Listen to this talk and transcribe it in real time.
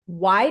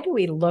Why do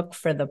we look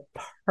for the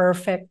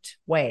perfect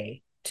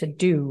way to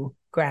do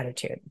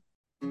gratitude?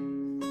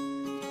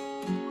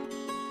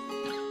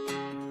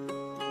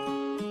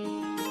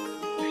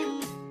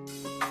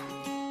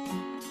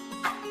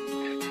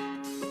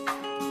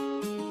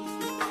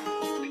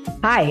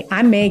 Hi,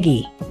 I'm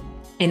Maggie.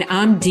 And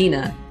I'm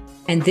Dina.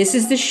 And this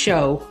is the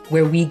show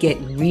where we get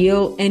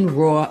real and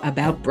raw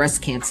about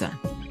breast cancer.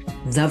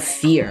 The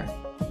fear,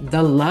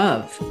 the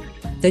love,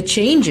 the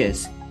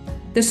changes,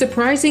 the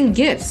surprising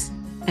gifts,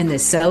 and the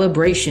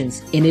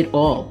celebrations in it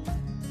all.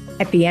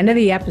 At the end of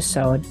the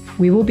episode,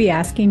 we will be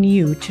asking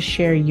you to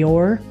share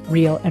your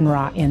real and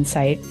raw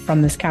insight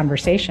from this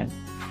conversation.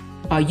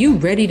 Are you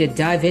ready to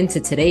dive into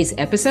today's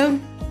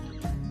episode?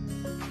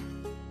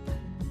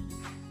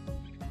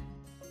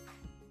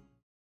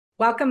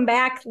 Welcome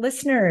back,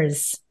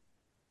 listeners.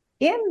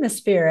 In the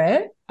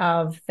spirit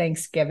of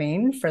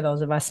Thanksgiving, for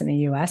those of us in the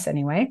U.S.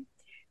 anyway,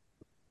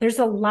 there's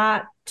a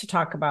lot to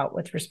talk about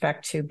with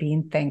respect to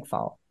being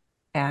thankful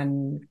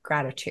and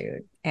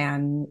gratitude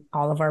and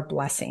all of our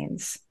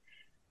blessings.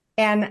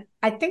 And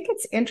I think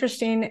it's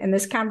interesting, and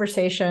this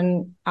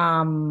conversation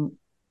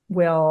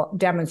will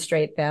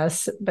demonstrate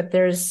this, but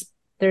there's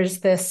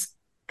this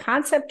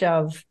concept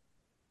of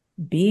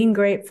being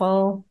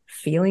grateful,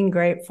 feeling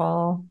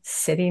grateful,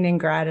 sitting in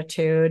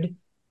gratitude.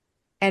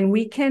 And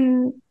we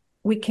can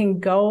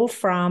go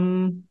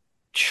from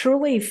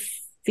truly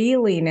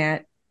feeling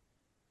it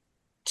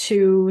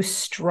to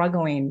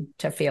struggling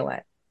to feel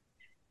it.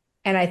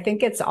 And I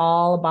think it's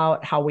all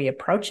about how we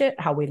approach it,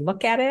 how we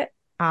look at it.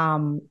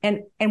 And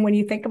when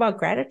you think about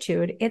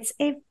gratitude, it's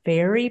a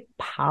very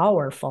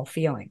powerful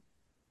feeling.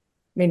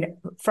 I mean,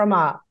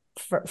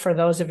 for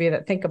those of you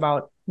that think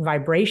about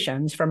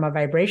vibrations, from a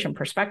vibration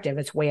perspective,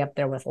 it's way up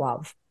there with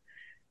love.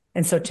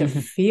 And so to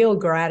feel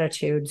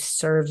gratitude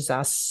serves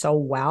us so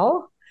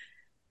well.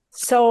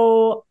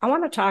 So I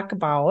want to talk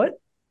about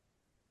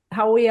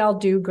how we all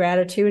do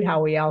gratitude,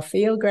 how we all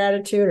feel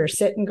gratitude or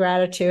sit in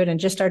gratitude, and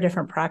just our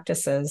different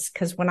practices.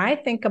 Because when I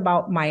think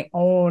about my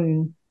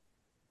own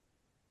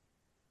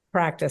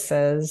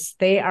practices,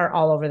 they are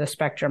all over the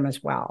spectrum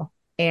as well.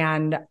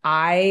 And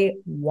I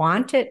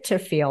want it to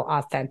feel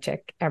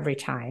authentic every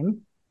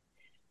time.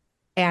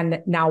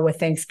 And now with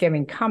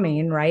Thanksgiving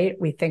coming, right,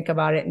 we think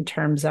about it in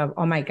terms of,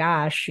 oh my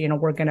gosh,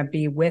 we're going to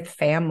be with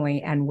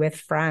family and with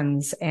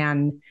friends.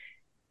 And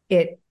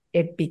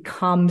it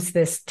becomes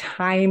this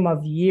time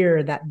of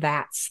year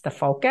that's the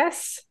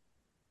focus.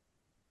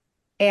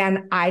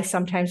 And I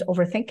sometimes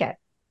overthink it.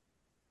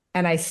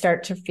 And I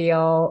start to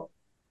feel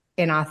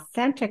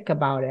inauthentic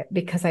about it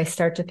because I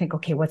start to think,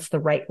 okay, what's the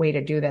right way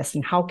to do this?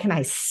 And how can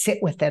I sit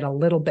with it a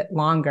little bit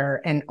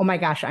longer? And oh my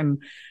gosh, I'm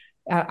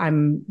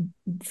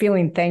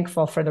feeling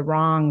thankful for the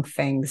wrong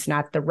things,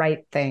 not the right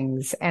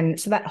things. And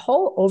so that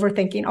whole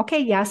overthinking, okay,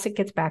 yes, it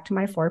gets back to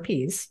my 4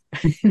 Ps.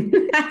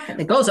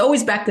 It goes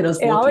always back to those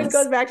 4 Ps. It always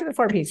goes back to the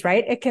 4 Ps,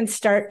 right? It can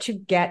start to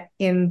get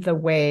in the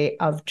way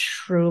of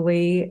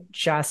truly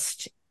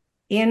just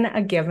in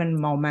a given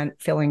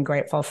moment, feeling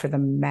grateful for the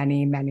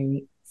many,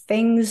 many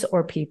things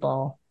or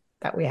people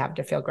that we have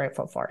to feel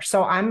grateful for.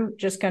 So I'm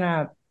just going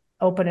to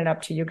open it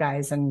up to you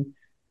guys. And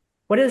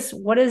what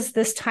is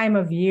this time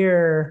of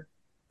year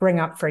bring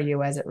up for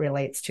you as it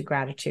relates to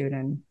gratitude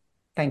and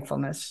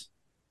thankfulness?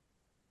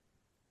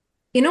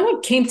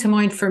 What came to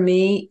mind for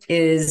me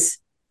is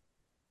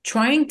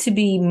trying to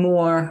be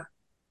more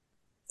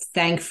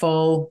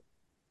thankful,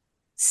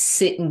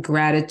 sit in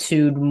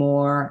gratitude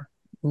more,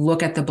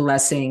 look at the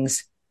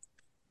blessings.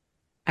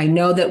 I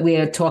know that we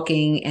are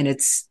talking and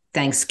it's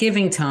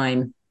Thanksgiving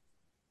time,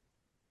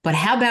 but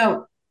how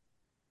about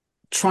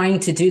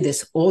trying to do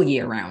this all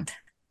year round?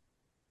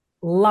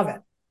 Love it.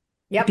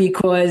 Yep.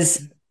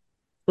 Because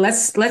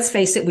let's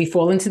face it, we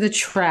fall into the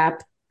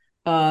trap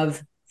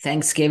of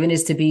Thanksgiving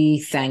is to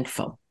be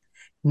thankful.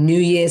 New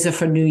Year's are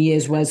for New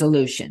Year's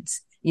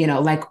resolutions,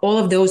 like all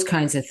of those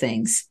kinds of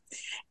things.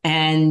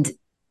 And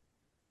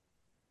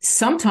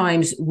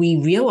sometimes we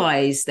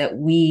realize that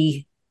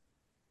we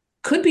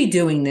could be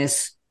doing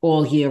this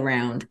all year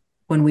round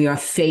when we are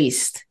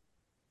faced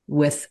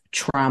with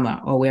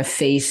trauma or we're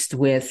faced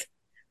with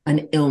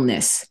an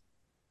illness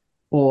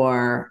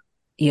or,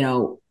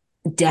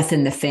 death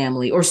in the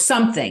family or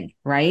something,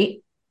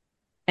 right?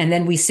 And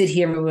then we sit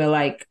here and we're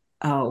like,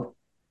 oh,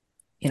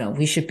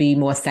 we should be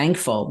more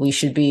thankful. We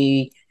should,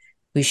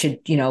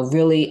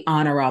 really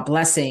honor our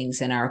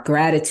blessings and our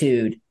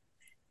gratitude.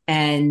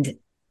 And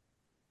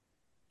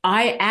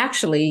I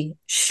actually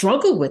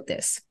struggle with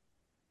this.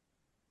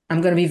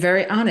 I'm going to be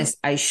very honest.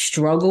 I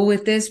struggle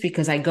with this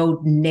because I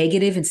go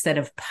negative instead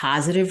of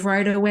positive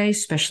right away,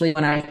 especially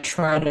when I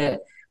try to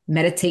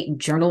meditate and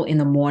journal in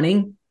the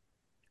morning.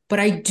 But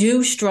I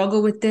do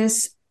struggle with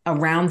this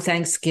around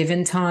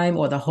Thanksgiving time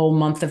or the whole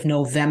month of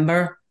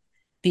November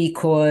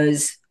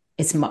because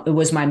it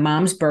was my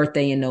mom's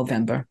birthday in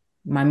November.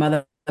 My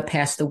mother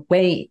passed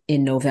away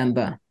in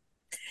November.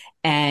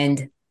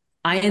 And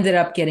I ended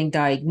up getting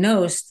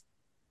diagnosed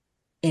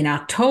in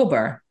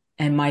October.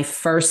 And my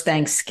first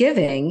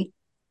Thanksgiving,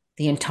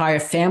 the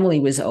entire family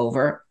was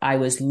over. I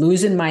was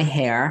losing my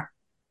hair.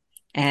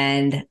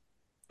 And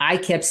I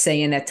kept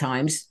saying at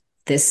times,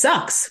 this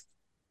sucks.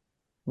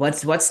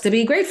 What's to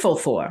be grateful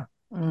for?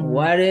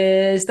 What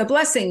is the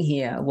blessing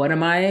here? What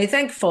am I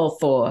thankful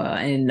for?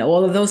 And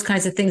all of those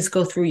kinds of things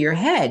go through your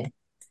head,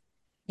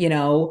 you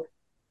know.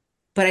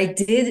 But I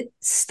did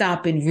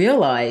stop and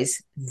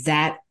realize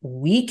that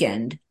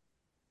weekend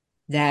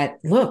that,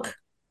 look,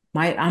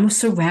 I'm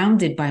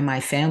surrounded by my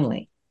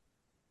family.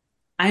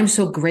 I'm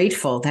so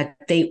grateful that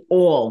they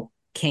all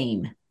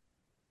came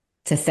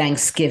to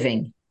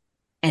Thanksgiving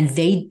and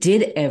they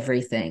did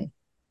everything.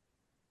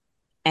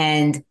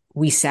 And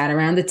we sat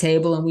around the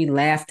table and we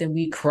laughed and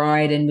we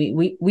cried and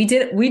we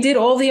did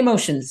all the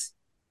emotions,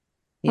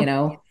 you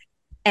know.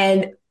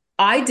 And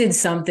I did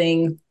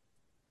something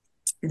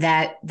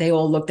that they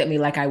all looked at me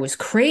like I was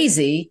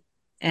crazy.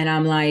 And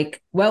I'm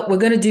like, well, we're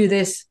going to do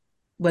this,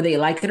 whether you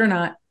like it or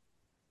not.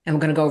 And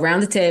we're going to go around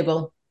the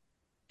table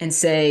and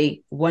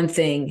say one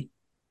thing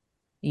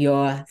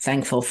you're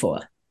thankful for.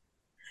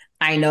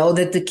 I know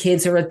that the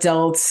kids are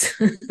adults.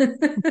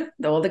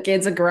 All the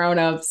kids are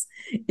grown-ups,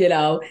 you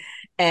know.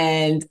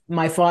 And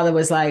my father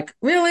was like,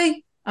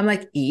 really? I'm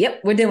like, yep,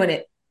 we're doing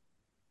it.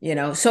 You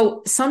know,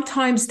 so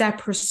sometimes that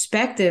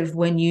perspective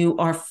when you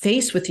are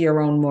faced with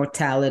your own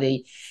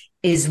mortality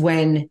is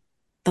when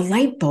the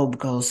light bulb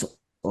goes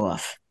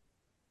off.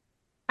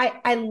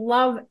 I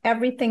love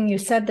everything you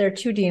said there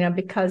too, Dina,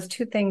 because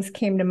two things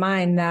came to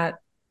mind that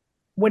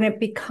when it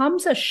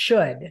becomes a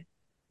should,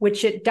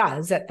 which it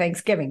does at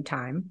Thanksgiving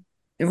time,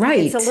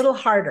 right, it's a little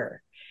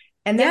harder.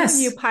 And then yes,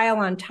 when you pile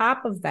on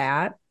top of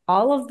that,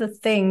 all of the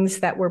things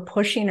that we're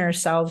pushing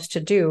ourselves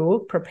to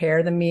do,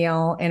 prepare the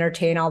meal,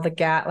 entertain all the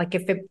guests, like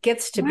if it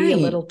gets to be a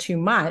little too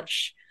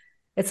much,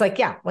 it's like,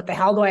 yeah, what the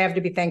hell do I have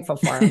to be thankful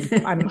for?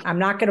 I'm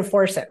not going to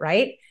force it,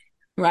 right?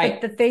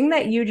 Right. But the thing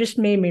that you just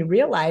made me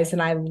realize,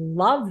 and I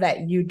love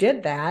that you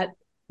did that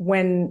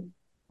when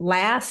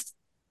last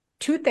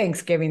 2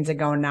 Thanksgivings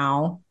ago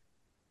now,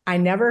 I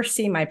never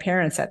see my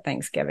parents at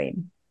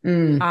Thanksgiving.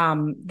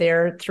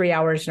 They're 3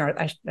 hours north.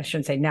 I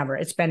shouldn't say never.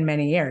 It's been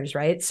many years,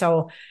 right?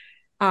 So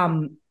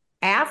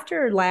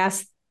after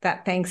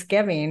that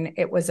Thanksgiving,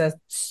 it was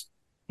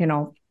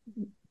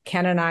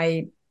Ken and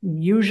I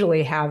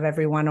usually have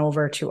everyone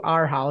over to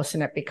our house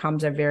and it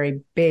becomes a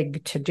very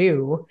big to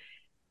do.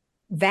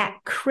 That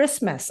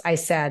Christmas, I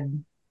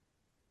said,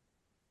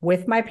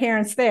 with my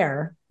parents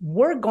there,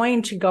 we're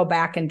going to go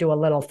back and do a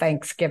little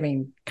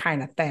Thanksgiving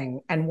kind of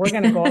thing. And we're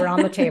going to go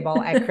around the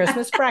table at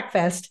Christmas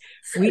breakfast.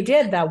 We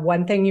did that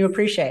one thing you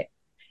appreciate.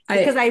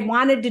 Because I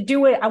wanted to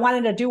do it. I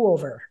wanted a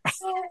do-over.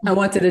 I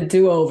wanted a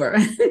do-over.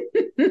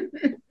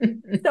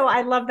 So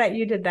I love that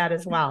you did that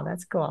as well.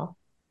 That's cool.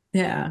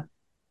 Yeah.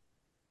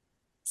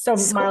 So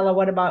Marla,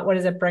 what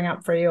does it bring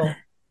up for you?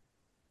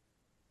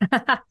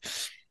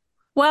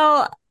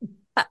 Well,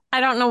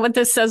 I don't know what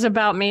this says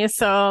about me.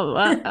 So,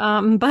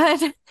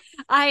 but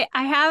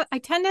I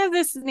tend to have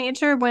this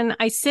nature when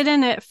I sit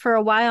in it for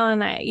a while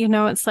and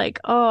it's like,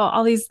 oh,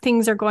 all these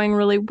things are going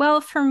really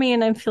well for me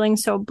and I'm feeling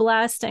so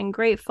blessed and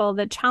grateful.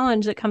 The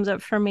challenge that comes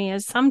up for me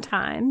is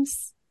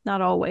sometimes,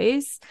 not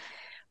always,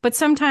 but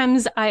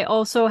sometimes I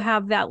also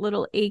have that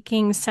little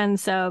aching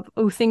sense of,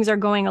 oh, things are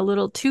going a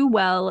little too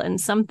well and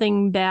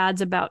something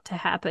bad's about to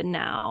happen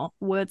now.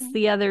 What's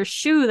the other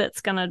shoe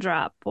that's going to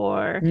drop?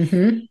 Or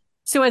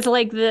so it's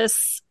like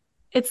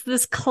it's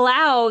this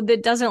cloud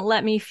that doesn't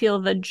let me feel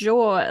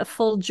the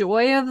full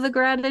joy of the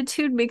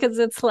gratitude, because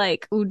it's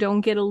like, oh,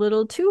 don't get a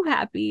little too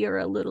happy or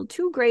a little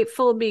too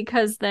grateful,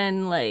 because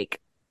then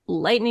like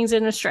lightning's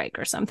in a strike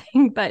or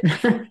something. But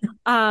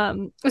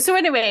so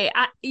anyway,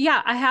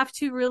 I have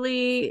to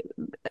really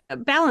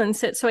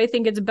balance it. So I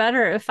think it's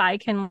better if I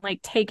can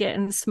like take it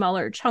in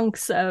smaller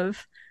chunks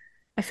of,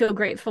 I feel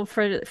grateful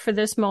for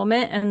this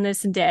moment and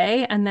this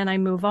day, and then I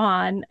move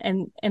on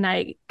and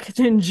I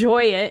can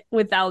enjoy it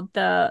without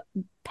the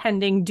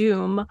pending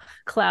doom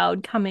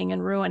cloud coming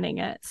and ruining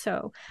it.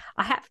 So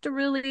I have to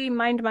really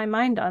mind my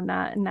mind on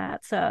that, and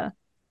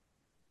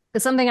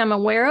it's something I'm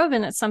aware of,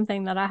 and it's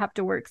something that I have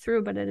to work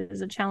through, but it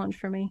is a challenge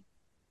for me.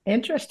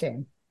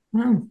 Interesting.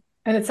 And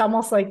it's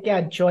almost like,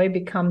 yeah, joy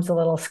becomes a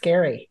little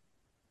scary.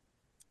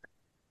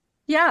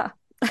 Yeah.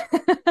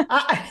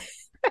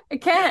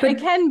 It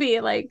can be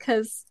like,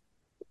 because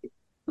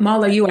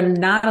Marla, you are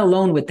not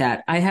alone with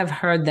that. I have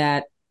heard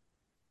that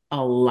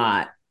a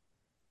lot,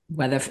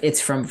 whether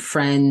it's from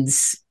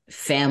friends,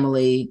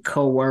 family,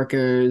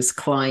 coworkers,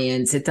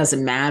 clients, it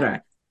doesn't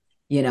matter.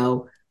 You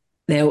know,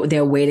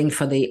 they're waiting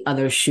for the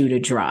other shoe to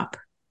drop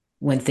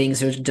when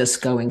things are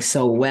just going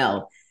so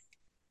well.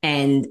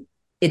 And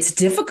it's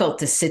difficult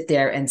to sit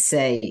there and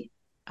say,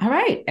 all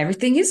right,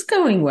 everything is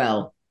going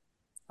well.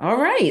 All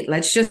right,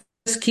 let's just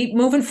keep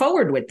moving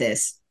forward with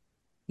this.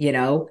 You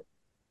know,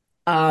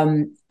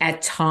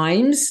 at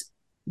times,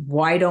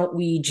 why don't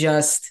we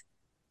just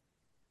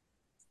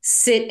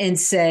sit and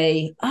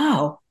say,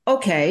 oh,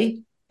 okay,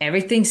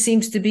 everything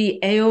seems to be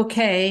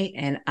a-okay,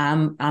 and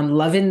I'm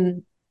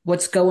loving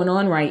what's going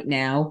on right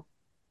now.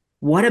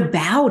 What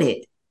about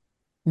it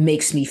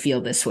makes me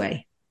feel this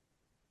way?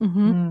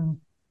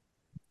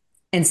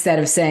 Instead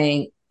of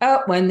saying,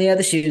 oh, when the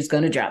other shoe's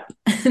going to drop.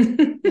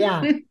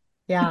 Yeah.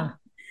 Yeah.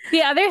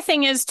 The other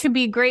thing is to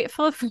be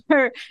grateful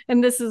for,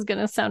 and this is going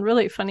to sound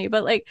really funny,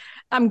 but like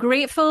I'm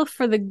grateful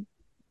for the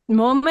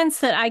moments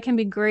that I can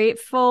be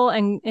grateful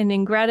and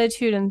in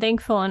gratitude and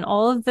thankful and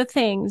all of the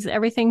things,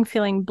 everything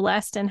feeling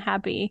blessed and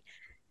happy.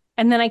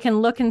 And then I can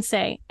look and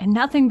say, and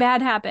nothing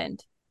bad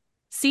happened.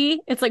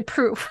 See, it's like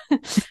proof.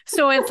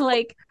 So it's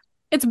like,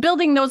 it's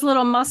building those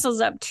little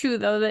muscles up too,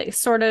 though, that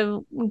sort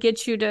of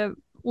get you to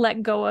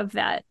let go of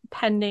that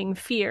pending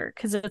fear.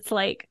 Cause it's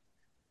like,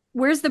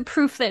 where's the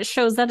proof that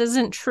shows that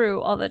isn't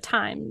true all the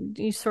time?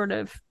 You sort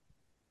of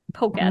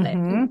poke at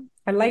it.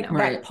 I like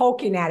that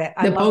poking at it.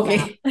 I love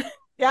that.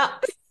 Yeah.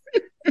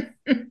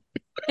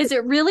 Is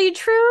it really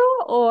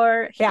true?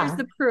 Or here's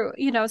the proof,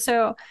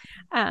 so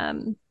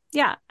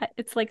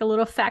it's like a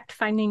little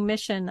fact-finding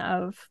mission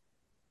of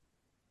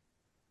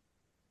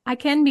I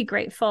can be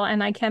grateful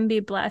and I can be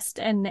blessed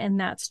and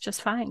that's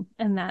just fine.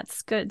 And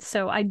that's good.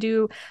 So I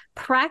do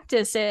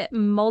practice it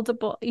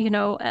multiple,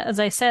 as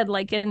I said,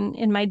 like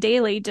in my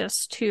daily,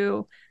 just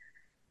to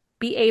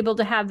be able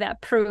to have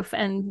that proof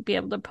and be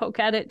able to poke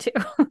at it too.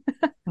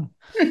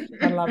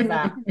 I love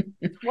that.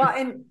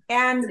 Well,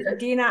 and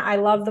Dina, I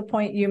love the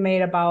point you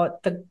made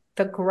about the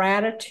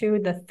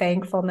gratitude, the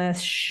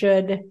thankfulness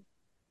should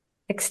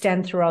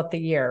extend throughout the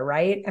year,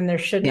 right? And there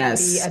shouldn't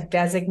be a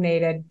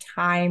designated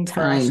time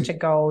for us to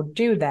go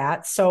do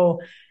that. So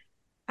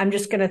I'm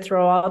just going to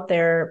throw out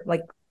there,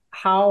 like,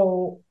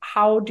 how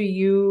do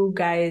you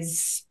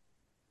guys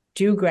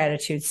do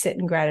gratitude, sit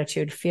in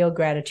gratitude, feel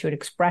gratitude,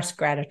 express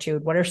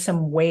gratitude? What are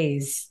some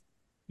ways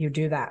you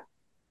do that?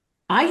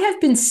 I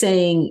have been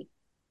saying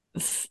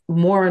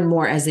more and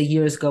more as the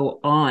years go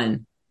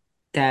on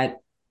that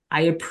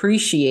I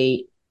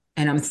appreciate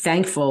and I'm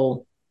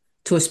thankful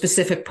to a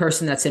specific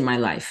person that's in my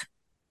life.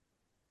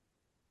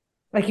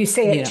 Like you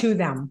say it to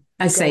them.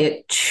 I say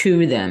it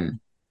to them,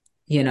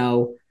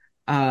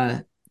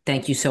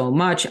 thank you so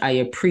much. I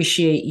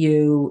appreciate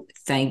you.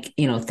 Thank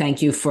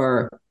you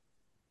for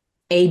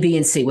A, B,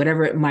 and C,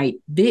 whatever it might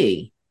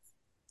be.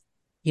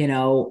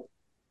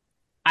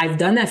 I've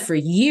done that for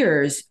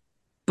years,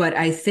 but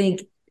I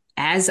think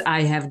as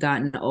I have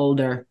gotten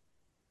older,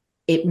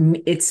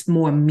 it's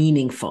more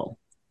meaningful.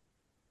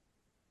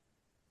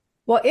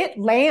 Well, it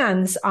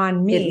lands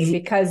on me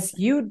because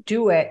you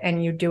do it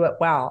and you do it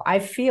well. I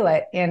feel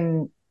it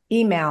in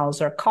emails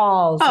or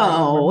calls or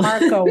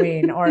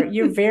remarcoing, or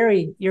you're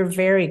very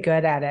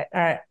good at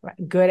it.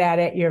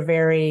 You're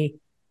very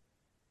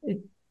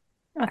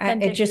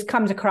authentic. It just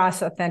comes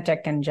across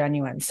authentic and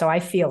genuine. So I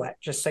feel it,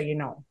 just so you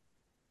know.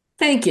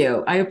 Thank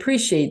you. I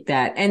appreciate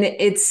that. And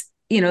it's,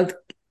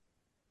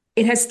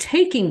 it has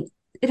taken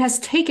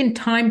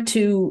time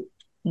to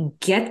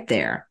get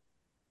there.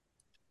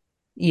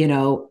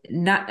 I'm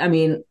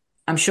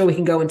sure we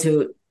can go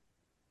into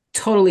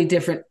totally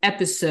different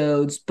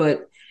episodes,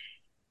 but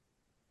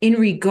in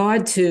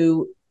regard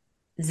to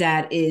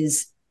that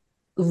is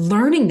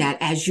learning that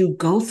as you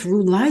go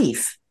through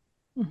life.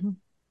 Mm-hmm.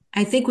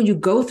 I think when you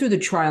go through the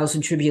trials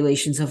and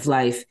tribulations of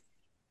life,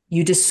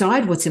 you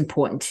decide what's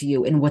important to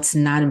you and what's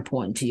not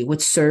important to you,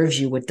 what serves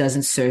you, what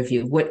doesn't serve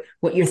you, what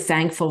you're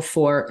thankful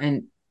for.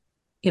 And,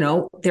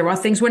 there are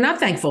things we're not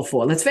thankful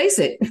for. Let's face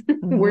it.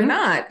 Mm-hmm. We're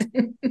not,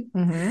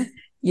 mm-hmm.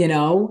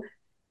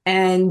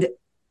 And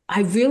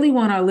I really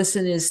want our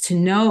listeners to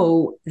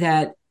know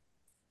that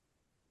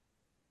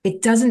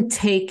it doesn't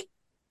take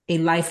a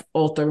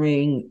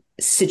life-altering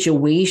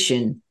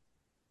situation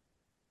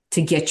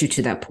to get you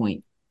to that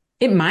point.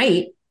 It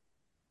might,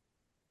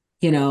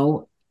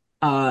 people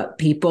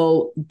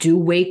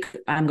do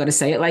I'm going to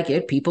say it like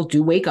it. People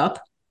do wake up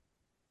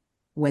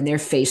when they're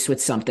faced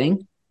with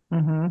something.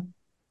 Mm-hmm.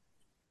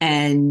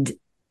 And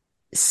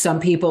some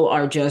people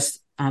are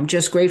I'm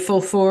just grateful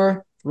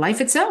for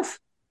life itself,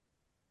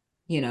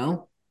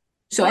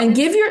 So, and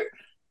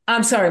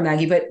I'm sorry,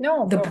 Maggie, but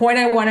the point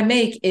I want to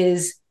make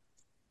is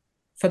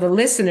for the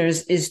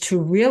listeners is to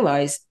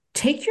realize,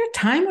 take your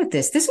time with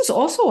this. This is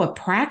also a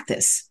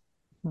practice.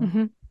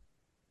 Mm-hmm.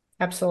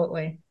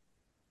 Absolutely.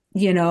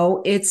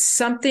 It's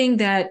something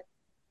that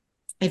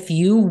if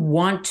you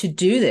want to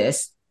do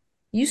this,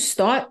 you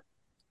start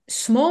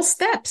small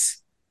steps,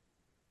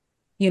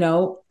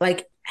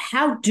 like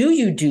how do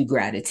you do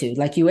gratitude?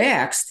 Like you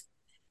asked,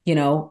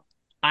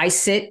 I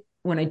sit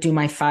when I do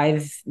my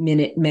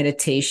 5-minute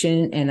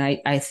meditation and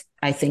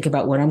I think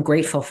about what I'm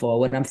grateful for,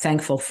 what I'm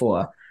thankful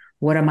for,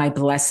 what are my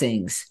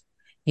blessings,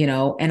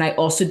 and I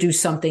also do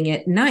something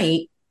at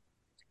night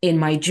in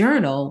my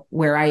journal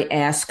where I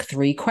ask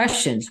 3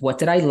 questions. What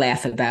did I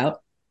laugh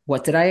about?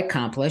 What did I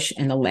accomplish?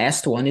 And the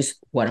last one is,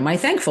 what am I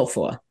thankful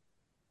for?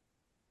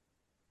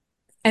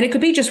 And it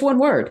could be just one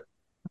word.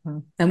 Mm-hmm.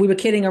 And we were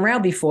kidding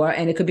around before,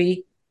 and it could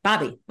be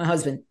Bobby, my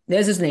husband.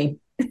 There's his name.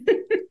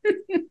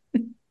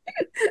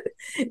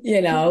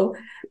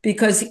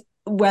 Because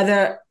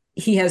whether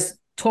he has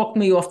talked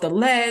me off the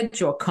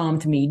ledge or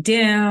calmed me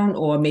down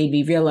or made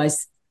me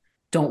realize,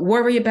 don't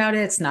worry about it,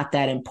 it's not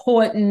that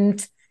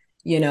important,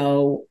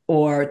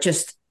 or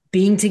just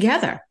being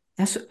together.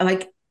 That's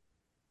like,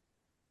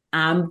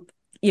 I'm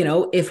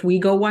if we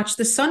go watch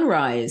the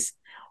sunrise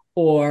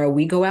or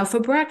we go out for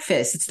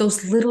breakfast, it's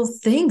those little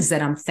things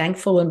that I'm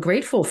thankful and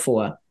grateful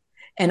for.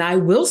 And I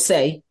will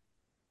say,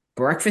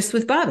 breakfast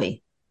with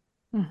Bobby.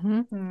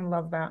 Mm-hmm. I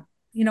love that.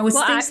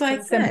 It's things like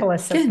the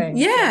simplest of things.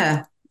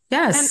 Yeah.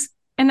 Yes.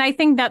 And I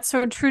think that's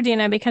so true,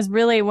 Dina, because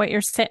really what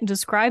you're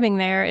describing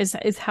there is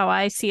how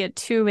I see it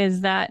too,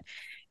 is that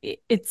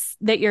it's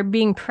that you're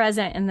being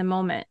present in the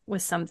moment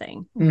with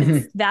something. Mm-hmm.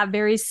 It's that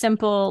very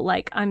simple,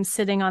 like I'm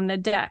sitting on the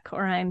deck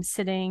or I'm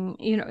sitting,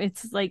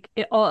 it's like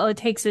all it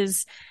takes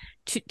is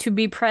to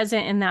be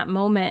present in that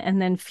moment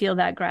and then feel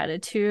that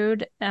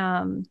gratitude.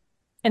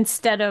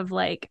 Instead of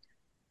like,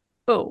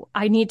 oh,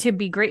 I need to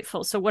be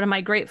grateful. So what am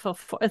I grateful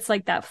for? It's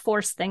like that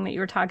force thing that you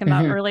were talking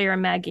about earlier,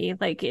 Maggie.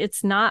 Like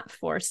it's not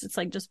forced. It's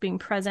like just being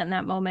present in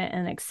that moment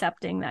and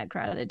accepting that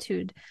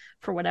gratitude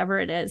for whatever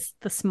it is,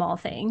 the small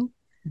thing.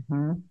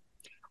 Mm-hmm.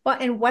 Well,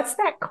 and what's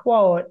that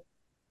quote?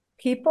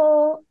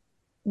 People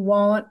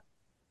won't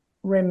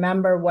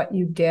remember what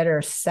you did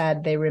or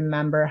said. They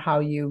remember how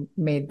you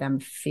made them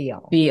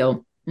feel.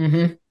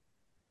 Mm-hmm.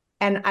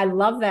 And I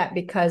love that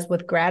because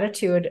with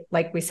gratitude,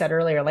 like we said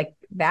earlier, like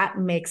that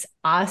makes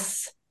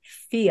us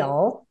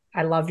feel.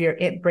 I love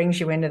it brings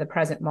you into the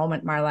present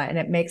moment, Marla, and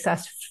it makes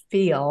us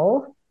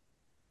feel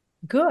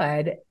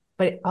good.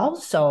 But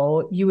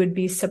also, you would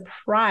be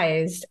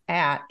surprised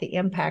at the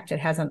impact it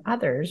has on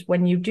others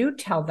when you do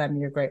tell them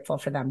you're grateful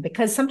for them,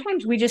 because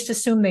sometimes we just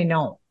assume they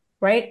know,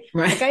 right?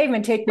 Like I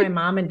even take my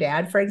mom and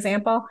dad, for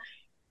example.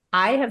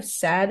 I have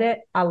said it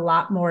a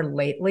lot more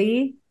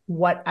lately,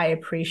 what I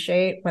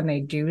appreciate when they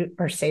do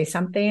or say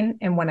something.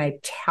 And when I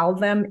tell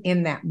them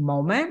in that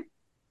moment,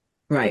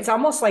 it's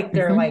almost like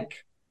they're like,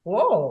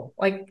 whoa,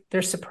 like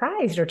they're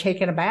surprised or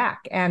taken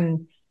aback.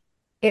 And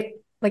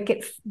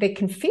they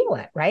can feel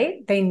it,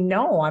 right? They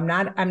know I'm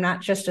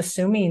not just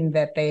assuming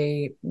that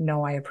they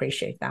know I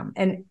appreciate them.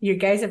 And you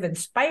guys have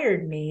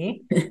inspired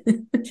me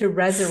to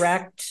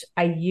resurrect.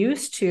 I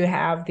used to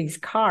have these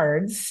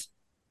cards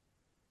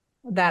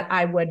that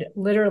I would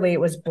literally, it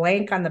was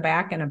blank on the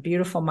back and a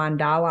beautiful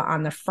mandala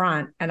on the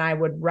front. And I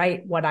would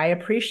write what I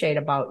appreciate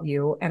about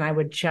you. And I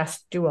would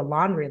just do a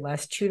laundry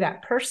list to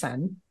that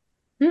person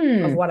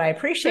of what I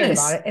appreciate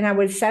about it. And I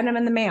would send them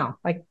in the mail,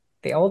 like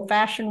the old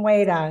fashioned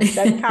way to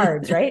send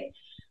cards, right?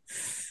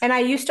 And I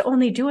used to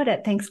only do it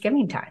at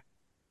Thanksgiving time.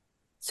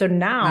 So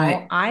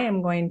now I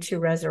am going to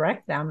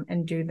resurrect them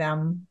and do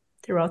them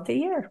throughout the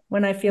year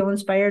when I feel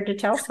inspired to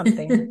tell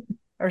something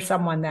or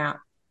someone that.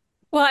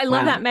 Well, I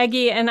love that,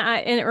 Maggie. And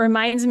it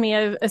reminds me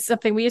of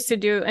something we used to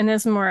do, and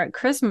this is more at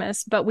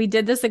Christmas, but we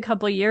did this a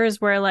couple of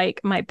years where like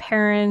my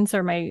parents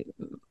or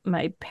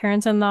my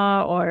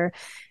parents-in-law or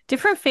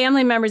different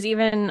family members,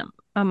 even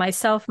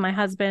myself, my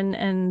husband,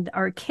 and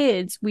our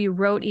kids, we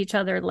wrote each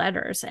other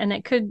letters. And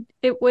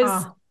it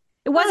wasn't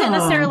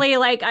necessarily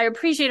like I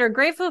appreciate or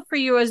grateful for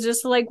you. It was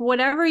just like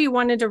whatever you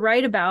wanted to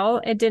write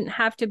about. It didn't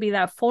have to be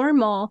that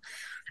formal,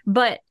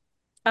 but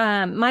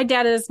my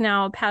dad has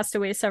now passed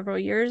away several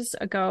years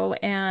ago,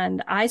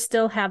 and I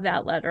still have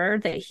that letter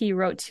that he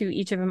wrote to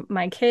each of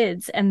my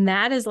kids. And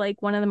that is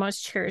like one of the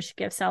most cherished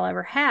gifts I'll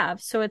ever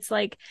have. So it's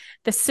like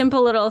the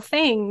simple little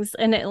things.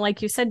 And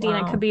like you said,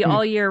 Dina, it could be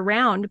all year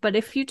round, but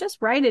if you just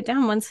write it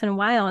down once in a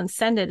while and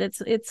send it,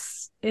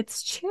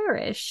 it's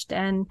cherished.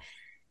 And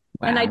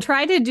I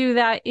try to do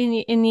that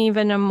in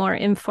even a more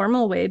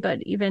informal way,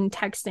 but even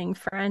texting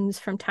friends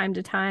from time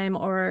to time,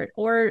 or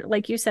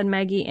like you said,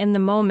 Maggie, in the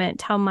moment,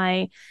 tell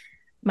my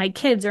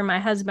kids or my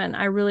husband,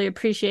 I really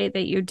appreciate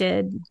that you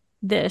did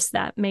this.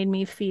 That made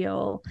me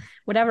feel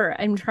whatever.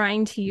 I'm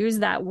trying to use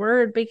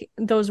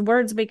those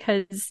words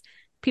because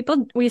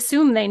we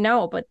assume they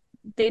know, but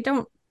they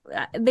don't.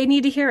 They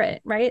need to hear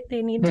it, right?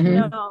 They need to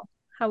know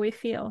how we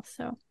feel.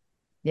 So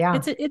yeah,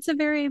 it's a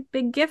very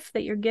big gift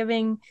that you're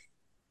giving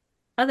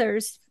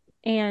others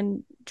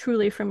and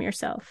truly from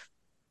yourself.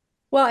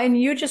 Well, and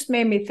you just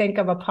made me think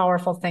of a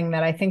powerful thing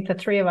that I think the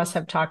three of us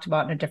have talked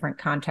about in a different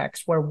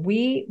context, where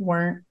we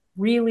weren't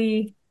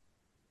really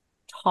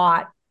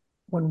taught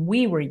when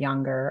we were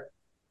younger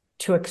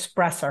to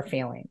express our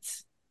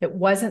feelings. It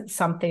wasn't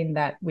something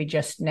that we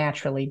just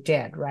naturally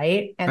did,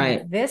 right?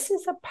 And this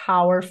is a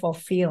powerful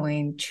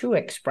feeling to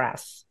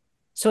express.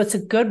 So it's a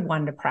good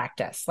one to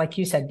practice. Like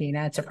you said,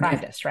 Dina, it's a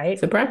practice, right?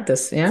 It's a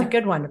practice, yeah. It's a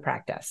good one to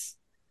practice.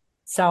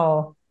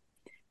 So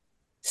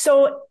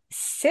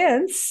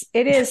since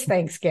it is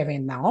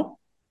Thanksgiving though,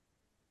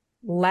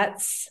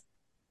 let's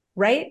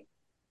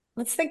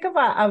think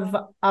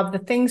of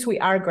the things we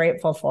are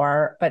grateful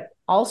for, but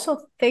also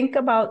think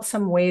about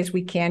some ways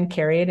we can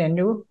carry it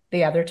into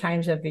the other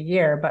times of the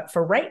year. But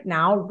for right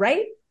now,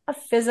 write a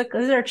physical,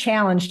 this is our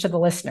challenge to the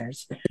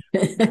listeners,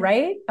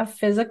 write a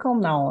physical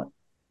note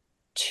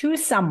to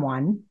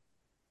someone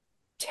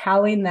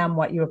telling them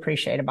what you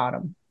appreciate about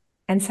them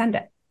and send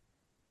it.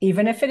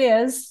 Even if it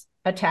is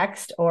a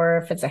text or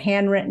if it's a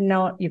handwritten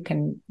note, you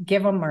can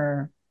give them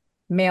or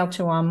mail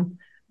to them.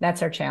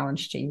 That's our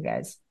challenge to you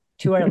guys,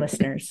 to our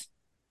listeners.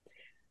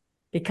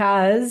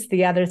 Because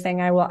the other thing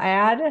I will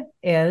add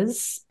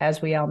is,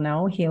 as we all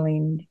know,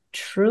 healing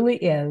truly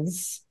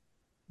is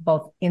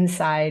both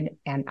inside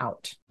and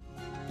out.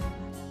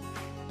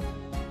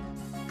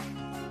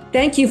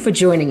 Thank you for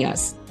joining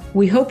us.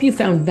 We hope you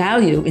found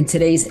value in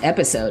today's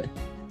episode.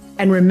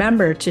 And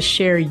remember to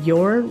share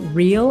your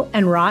real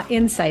and raw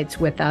insights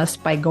with us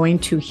by going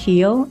to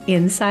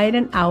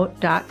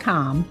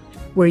healinsideandout.com,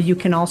 where you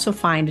can also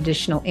find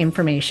additional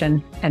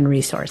information and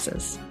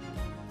resources.